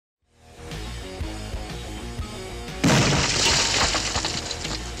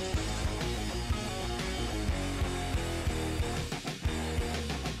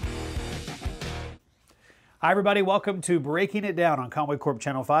Hi, everybody. Welcome to Breaking It Down on Conway Corp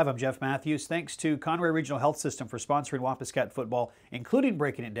Channel 5. I'm Jeff Matthews. Thanks to Conway Regional Health System for sponsoring Wampus Cat football, including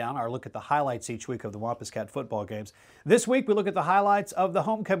Breaking It Down, our look at the highlights each week of the Wampus Cat football games. This week, we look at the highlights of the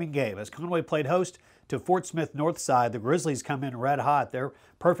homecoming game. As Conway played host to Fort Smith Northside, the Grizzlies come in red hot. They're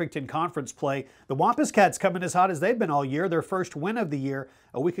perfect in conference play. The Wampus Cats come in as hot as they've been all year. Their first win of the year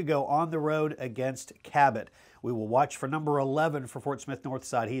a week ago on the road against Cabot. We will watch for number 11 for Fort Smith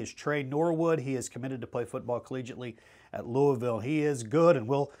Northside. He is Trey Norwood. He is committed to play football collegiately at Louisville. He is good, and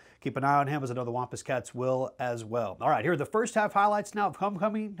we'll keep an eye on him, as I know the Wampus Cats will as well. All right, here are the first half highlights now of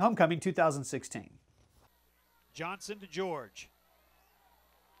Homecoming 2016. Johnson to George.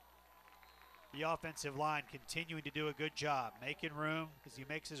 The offensive line continuing to do a good job, making room as he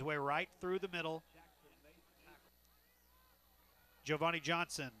makes his way right through the middle. Giovanni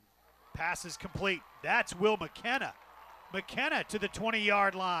Johnson. Pass is complete. That's Will McKenna. McKenna to the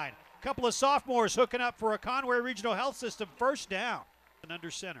 20-yard line. A couple of sophomores hooking up for a Conway Regional Health System first down. And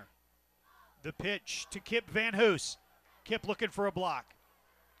under center. The pitch to Kip Van Hoos. Kip looking for a block.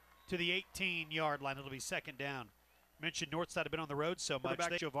 To the 18-yard line. It'll be second down. Mentioned Northside have been on the road so much.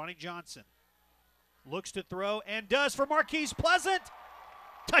 Giovanni Johnson looks to throw and does for Marquise Pleasant.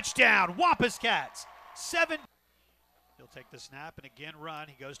 Touchdown, Wampus Cats. 7. He'll take the snap and again run.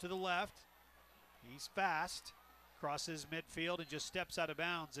 He goes to the left. He's fast. Crosses midfield and just steps out of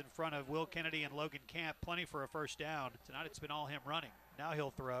bounds in front of Will Kennedy and Logan Camp. Plenty for a first down. Tonight it's been all him running. Now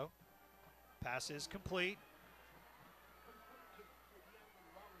he'll throw. Pass is complete.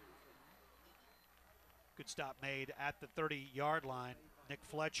 Good stop made at the 30-yard line. Nick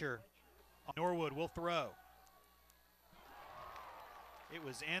Fletcher. Norwood will throw. It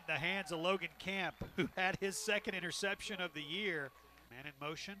was in the hands of Logan Camp, who had his second interception of the year. Man in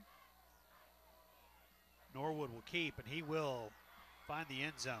motion. Norwood will keep, and he will find the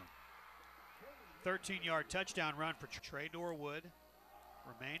end zone. 13-yard touchdown run for Trey Norwood.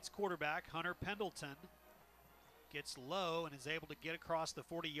 Remains quarterback. Hunter Pendleton gets low and is able to get across the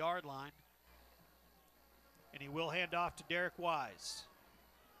 40-yard line. And he will hand off to Derek Wise.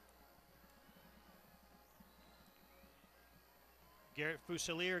 Garrett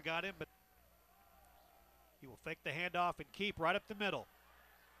Fusilier got him, but he will fake the handoff and keep right up the middle.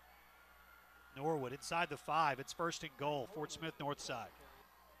 Norwood inside the 5. It's first and goal. Fort Smith Northside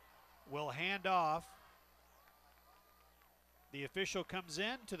will hand off. The official comes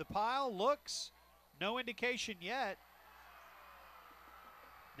in to the pile, looks, no indication yet.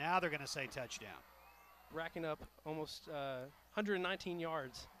 Now they're going to say touchdown. Racking up almost 119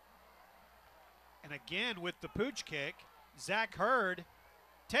 yards. And again with the pooch kick. Zach Hurd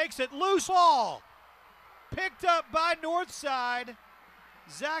takes it loose ball. Picked up by Northside.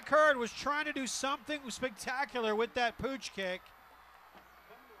 Zach Hurd was trying to do something spectacular with that pooch kick.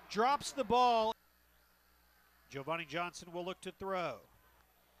 Drops the ball. Giovanni Johnson will look to throw.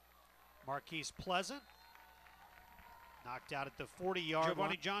 Marquise Pleasant knocked out at the 40-yard line.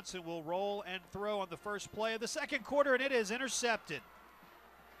 Giovanni Johnson will roll and throw on the first play of the second quarter, and it is intercepted.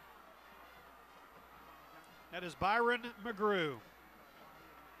 That is Byron McGrew.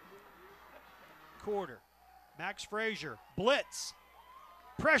 Quarter. Max Frazier. Blitz.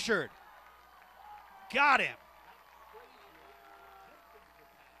 Pressured. Got him.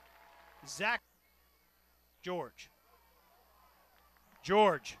 Zach. George.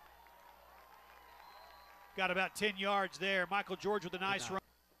 George. Got about 10 yards there. Michael George with a nice run.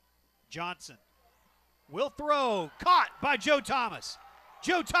 Johnson will throw. Caught by Joe Thomas.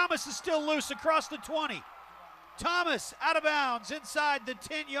 Joe Thomas is still loose across the 20. Thomas out of bounds inside the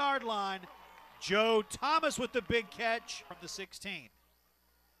 10-yard line. Joe Thomas with the big catch from the 16.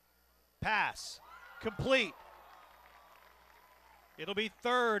 Pass complete. It'll be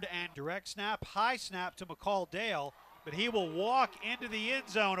third and direct snap, high snap to McCall Dale, but he will walk into the end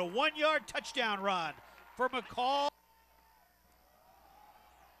zone. A 1-yard touchdown run for McCall.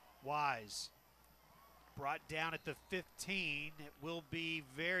 Wise brought down at the 15. It will be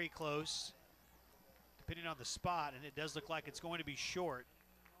very close, depending on the spot, and it does look like it's going to be short.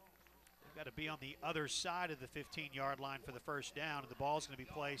 They've got to be on the other side of the 15-yard line for the first down, and the ball's going to be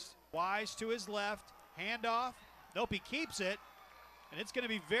placed. Wise to his left, handoff. Nope, he keeps it, and it's going to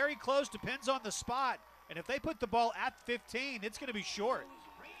be very close, depends on the spot. And if they put the ball at 15, it's going to be short.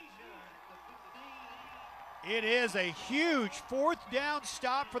 It is a huge fourth down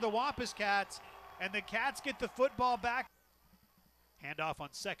stop for the Wampus Cats, and the Cats get the football back. Handoff on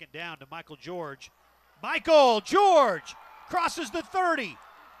second down to Michael George. Michael George crosses the 30,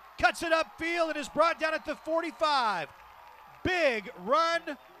 cuts it upfield, and is brought down at the 45. Big run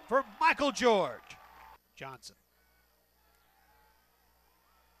for Michael George. Johnson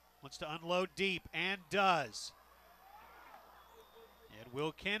Wants to unload deep and does. And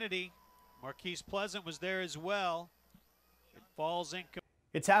Will Kennedy, Marquise Pleasant was there as well. It falls in.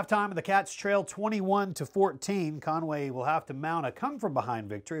 It's halftime and the Cats trail 21-14. Conway will have to mount a come-from-behind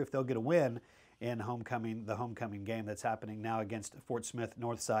victory if they'll get a win in the homecoming game that's happening now against Fort Smith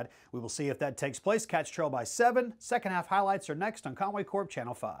Northside. We will see if that takes place. Cats trail by 7. Second half highlights are next on Conway Corp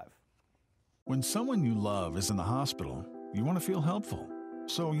Channel 5. When someone you love is in the hospital, you want to feel helpful.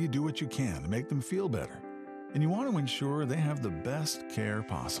 So you do what you can to make them feel better. And you want to ensure they have the best care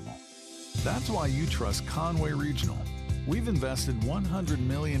possible. That's why you trust Conway Regional. We've invested $100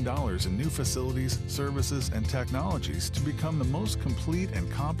 million in new facilities, services, and technologies to become the most complete and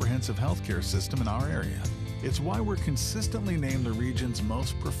comprehensive healthcare system in our area. It's why we're consistently named the region's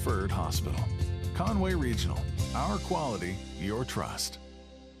most preferred hospital. Conway Regional, our quality, your trust.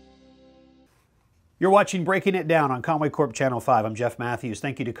 You're watching Breaking It Down on Conway Corp Channel 5. I'm Jeff Matthews.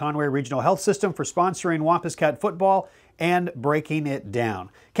 Thank you to Conway Regional Health System for sponsoring Wampus Cat football and Breaking It Down.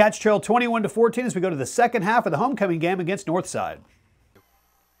 Cats trail 21-14 as we go to the second half of the homecoming game against Northside.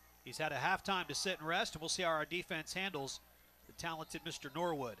 He's had a halftime to sit and rest, and we'll see how our defense handles the talented Mr.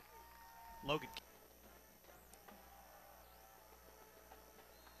 Norwood. Logan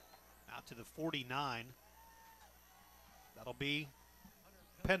out to the 49. That'll be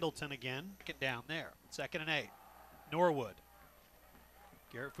Pendleton again. Get down there. 2nd and 8. Norwood.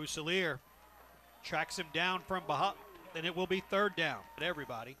 Garrett Fusilier tracks him down from behind. Then it will be 3rd down at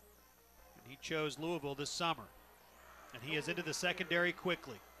everybody. And he chose Louisville this summer. And he is into the secondary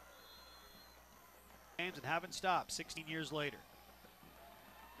quickly. And haven't stopped 16 years later.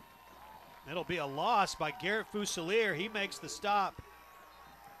 It'll be a loss by Garrett Fusilier. He makes the stop.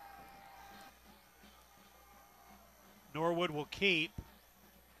 Norwood will keep.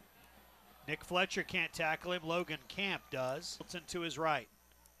 Nick Fletcher can't tackle him. Logan Camp does. Pendleton to his right.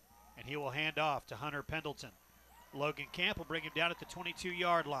 And he will hand off to Hunter Pendleton. Logan Camp will bring him down at the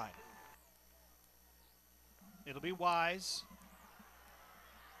 22-yard line. It'll be Wise.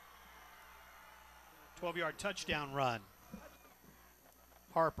 12-yard touchdown run.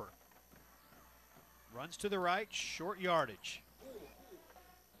 Harper. Runs to the right, short yardage.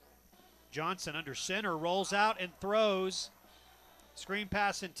 Johnson under center, rolls out and throws. Screen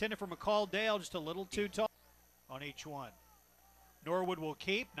pass intended for McCall Dale, just a little too tall on each one. Norwood will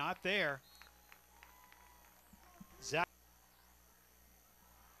keep, not there. Zach.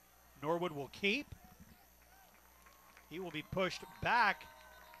 Norwood will keep. He will be pushed back.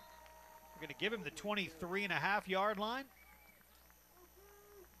 We're going to give him the 23.5-yard line.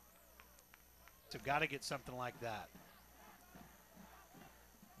 So got to get something like that.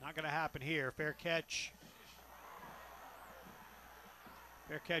 Not going to happen here. Fair catch.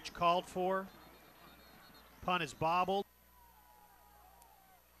 Fair catch called for. Punt is bobbled.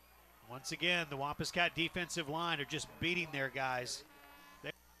 Once again, the Wampus Cat defensive line are just beating their guys.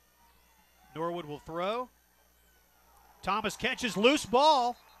 Norwood will throw. Thomas catches loose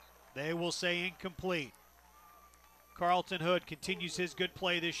ball. They will say incomplete. Carlton Hood continues his good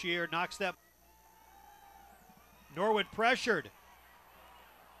play this year. Knocks that. Norwood pressured.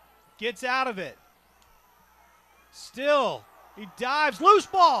 Gets out of it. Still. He dives, loose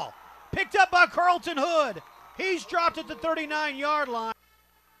ball, picked up by Carlton Hood. He's dropped at the 39-yard line.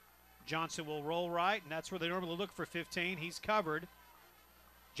 Johnson will roll right, and that's where they normally look for 15. He's covered.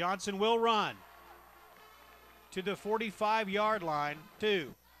 Johnson will run to the 45-yard line.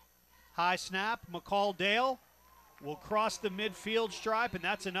 2. High snap, McCall Dale will cross the midfield stripe, and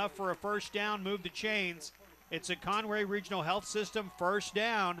that's enough for a first down, move the chains. It's a Conway Regional Health System first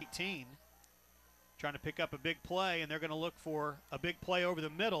down. 18. Trying to pick up a big play, and they're going to look for a big play over the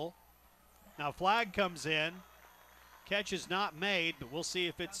middle. Now flag comes in. Catch is not made, but we'll see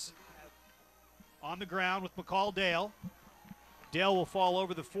if it's on the ground with McCall Dale. Dale will fall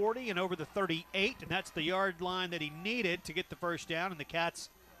over the 40 and over the 38, and that's the yard line that he needed to get the first down, and the Cats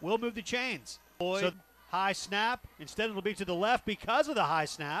will move the chains. So high snap. Instead it'll be to the left because of the high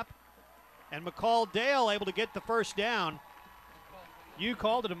snap. And McCall Dale able to get the first down. You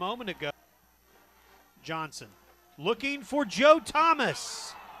called it a moment ago. Johnson looking for Joe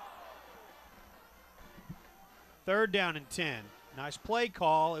Thomas. 3rd down and 10. Nice play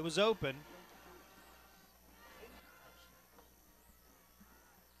call. It was open.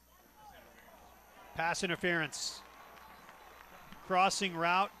 Pass interference. Crossing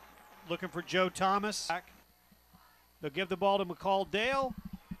route. Looking for Joe Thomas. They'll give the ball to McCall Dale.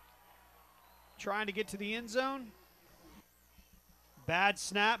 Trying to get to the end zone. Bad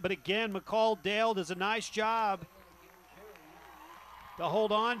snap, but again, McCall Dale does a nice job to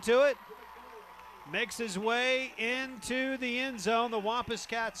hold on to it. makes his way into the end zone. The Wampus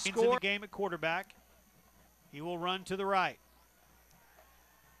Cats score. In the game at quarterback. He will run to the right.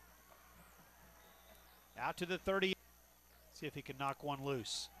 Out to the 30. See if he can knock one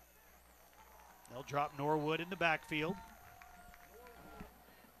loose. They'll drop Norwood in the backfield.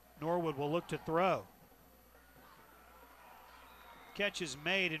 Norwood will look to throw. Catch is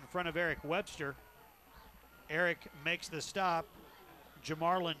made in front of Eric Webster. Eric makes the stop.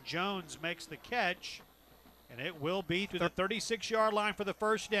 Jamarlin Jones makes the catch, and it will be to the 36-yard line for the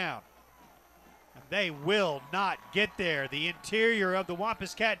first down. And they will not get there. The interior of the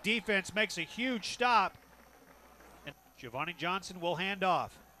Wampus Cat defense makes a huge stop. And Giovanni Johnson will hand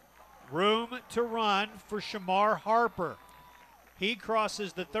off. Room to run for Shamar Harper. He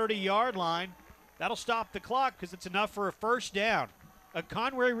crosses the 30-yard line. That'll stop the clock because it's enough for a first down. A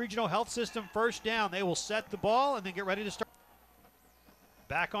Conway Regional Health System first down. They will set the ball and then get ready to start.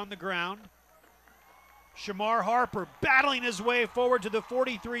 Back on the ground. Shamar Harper battling his way forward to the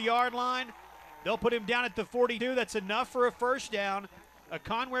 43-yard line. They'll put him down at the 42. That's enough for a first down. A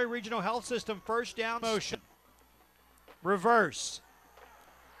Conway Regional Health System first down motion. Reverse.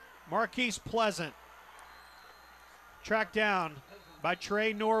 Marquise Pleasant. Tracked down by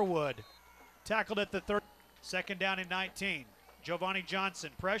Trey Norwood. Tackled at the 30. Second down and 19. Giovanni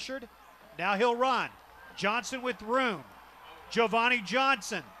Johnson pressured. Now he'll run. Johnson with room. Giovanni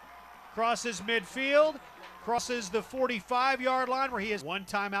Johnson crosses midfield, crosses the 45-yard line where he has one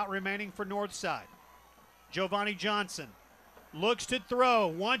timeout remaining for Northside. Giovanni Johnson looks to throw,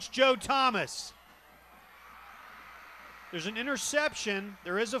 wants Joe Thomas. There's an interception.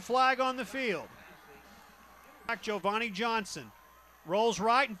 There is a flag on the field. Giovanni Johnson rolls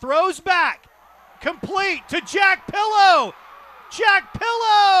right and throws back. Complete to Jack Pillow. Jack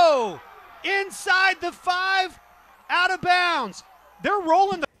Pillow inside the 5. Out of bounds. They're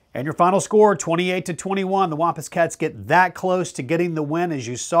rolling. And your final score, 28-21. The Wampus Cats get that close to getting the win. As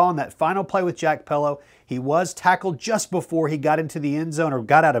you saw in that final play with Jack Pillow, he was tackled just before he got into the end zone or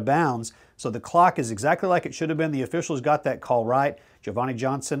got out of bounds. So the clock is exactly like it should have been. The officials got that call right. Giovanni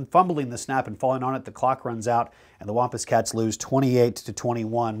Johnson fumbling the snap and falling on it. The clock runs out, and the Wampus Cats lose 28-21.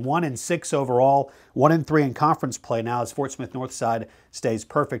 1-6 overall, 1-3 in conference play now as Fort Smith Northside stays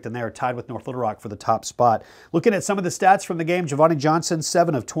perfect, and they are tied with North Little Rock for the top spot. Looking at some of the stats from the game, Giovanni Johnson,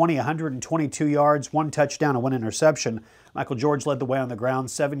 7 of 20, 122 yards, 1 touchdown, and 1 interception. Michael George led the way on the ground,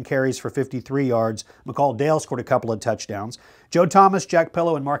 7 carries for 53 yards. McCall Dale scored a couple of touchdowns. Joe Thomas, Jack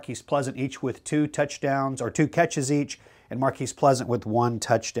Pillow, and Marquise Pleasant each with 2 touchdowns, or 2 catches each, and Marquise Pleasant with 1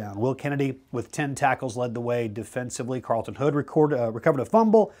 touchdown. Will Kennedy with 10 tackles led the way defensively. Carlton Hood recovered a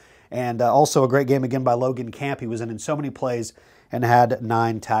fumble, and also a great game again by Logan Camp. He was in so many plays and had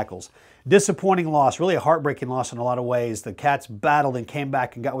 9 tackles. Disappointing loss, really a heartbreaking loss in a lot of ways. The Cats battled and came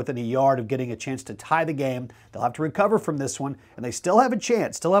back and got within a yard of getting a chance to tie the game. They'll have to recover from this one, and they still have a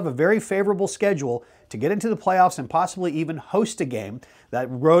chance, still have a very favorable schedule to get into the playoffs and possibly even host a game. That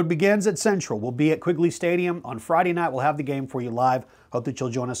road begins at Central. We'll be at Quigley Stadium on Friday night. We'll have the game for you live. Hope that you'll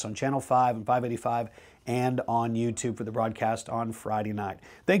join us on Channel 5 and 585 and on YouTube for the broadcast on Friday night.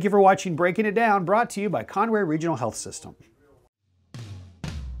 Thank you for watching Breaking It Down, brought to you by Conway Regional Health System.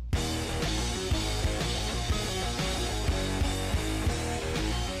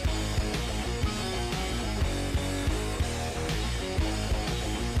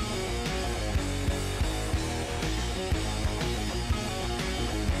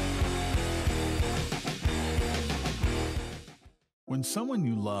 When someone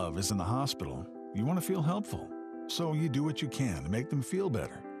you love is in the hospital, you want to feel helpful. So you do what you can to make them feel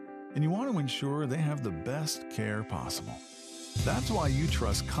better. And you want to ensure they have the best care possible. That's why you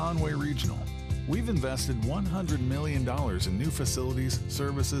trust Conway Regional. We've invested $100 million in new facilities,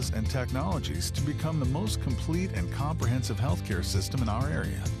 services, and technologies to become the most complete and comprehensive healthcare system in our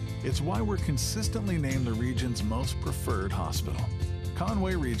area. It's why we're consistently named the region's most preferred hospital.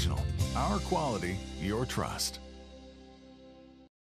 Conway Regional. Our quality, your trust.